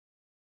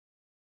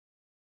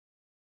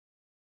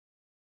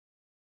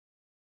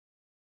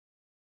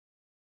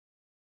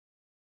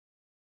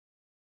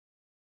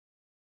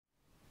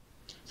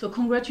So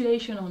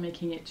congratulations on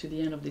making it to the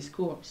end of this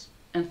course,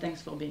 and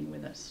thanks for being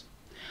with us.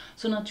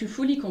 So now to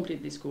fully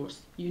complete this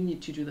course, you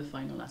need to do the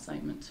final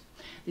assignment.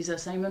 This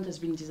assignment has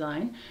been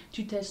designed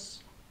to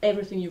test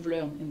everything you've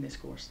learned in this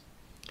course.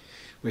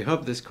 We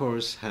hope this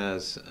course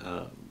has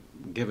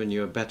given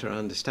you a better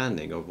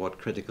understanding of what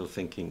critical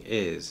thinking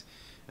is,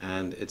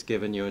 and it's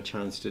given you a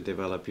chance to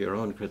develop your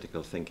own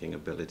critical thinking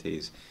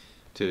abilities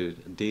to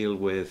deal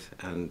with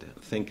and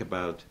think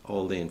about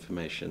all the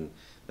information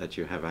that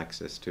you have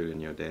access to in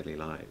your daily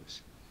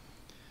lives.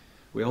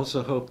 We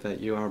also hope that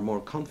you are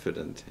more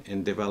confident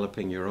in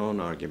developing your own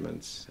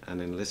arguments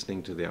and in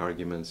listening to the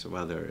arguments of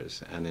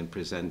others and in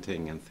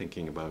presenting and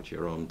thinking about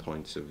your own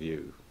points of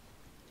view.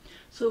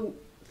 So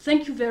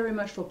thank you very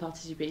much for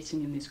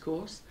participating in this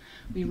course.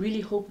 We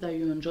really hope that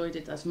you enjoyed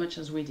it as much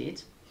as we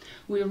did.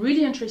 We're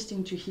really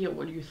interested to hear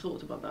what you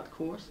thought about that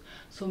course,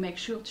 so make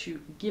sure to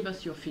give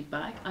us your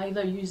feedback,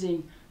 either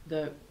using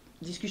the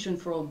discussion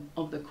forum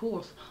of the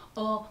course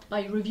or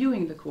by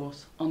reviewing the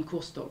course on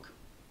Course Talk.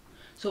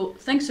 So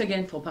thanks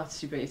again for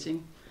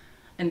participating,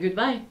 and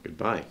goodbye.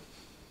 Goodbye.